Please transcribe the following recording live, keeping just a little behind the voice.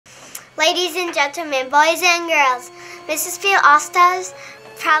Ladies and gentlemen, boys and girls, Mrs. Field-Ostas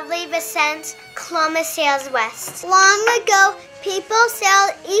proudly presents Columbus Sails West. Long ago, people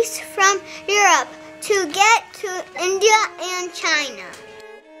sailed east from Europe to get to India and China.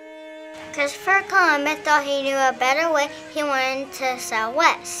 Christopher Columbus thought he knew a better way. He wanted to sail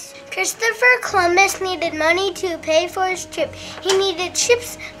west. Christopher Columbus needed money to pay for his trip. He needed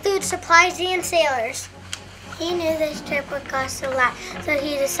ships, food, supplies, and sailors. He knew this trip would cost a lot, so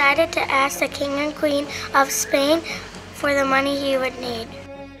he decided to ask the King and Queen of Spain for the money he would need.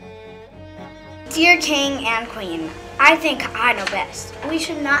 Dear King and Queen, I think I know best. We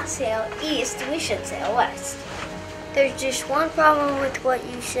should not sail east, we should sail west. There's just one problem with what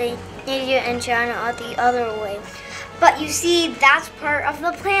you say. India and China are the other way. But you see, that's part of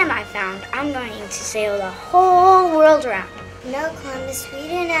the plan I found. I'm going to sail the whole world around. No, Columbus, we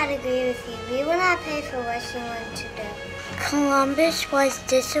do not agree with you. We will not pay for what you want to do. Columbus was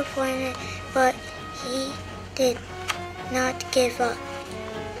disappointed, but he did not give up.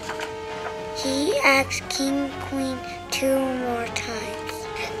 He asked King and Queen 2 more times.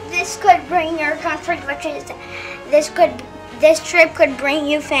 This could bring your country riches. This trip could bring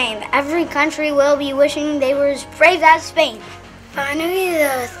you fame. Every country will be wishing they were as brave as Spain. Finally,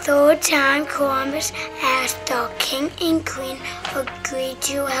 the 3rd time, Columbus asked the King and Queen agreed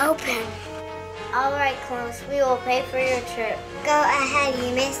to help him. All right, Columbus, we will pay for your trip. Go ahead,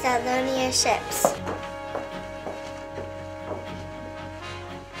 you may start loading your ships.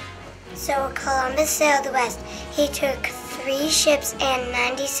 So Columbus sailed west. He took 3 ships and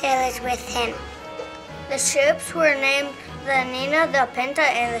 90 sailors with him. The ships were named the Nina, the Pinta,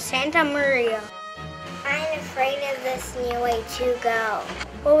 and the Santa Maria. I'm afraid of this new way to go.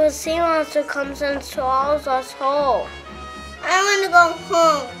 Well, the sea monster comes and swallows us whole. I want to go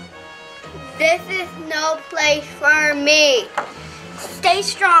home. This is no place for me. Stay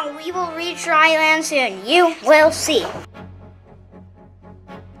strong. We will reach dry land soon. You will see.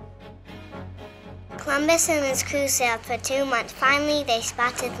 Columbus and his crew sailed for 2 months. Finally, they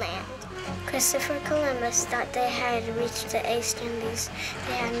spotted land. Christopher Columbus thought they had reached the East Indies.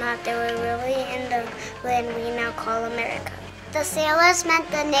 They had not. They were really in the land we now call America. The sailors met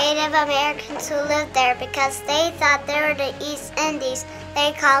the Native Americans who lived there because they thought they were the East Indies.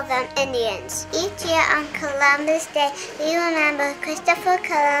 They called them Indians. Each year on Columbus Day, we remember Christopher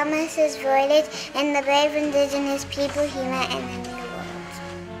Columbus's voyage and the brave indigenous people he met in the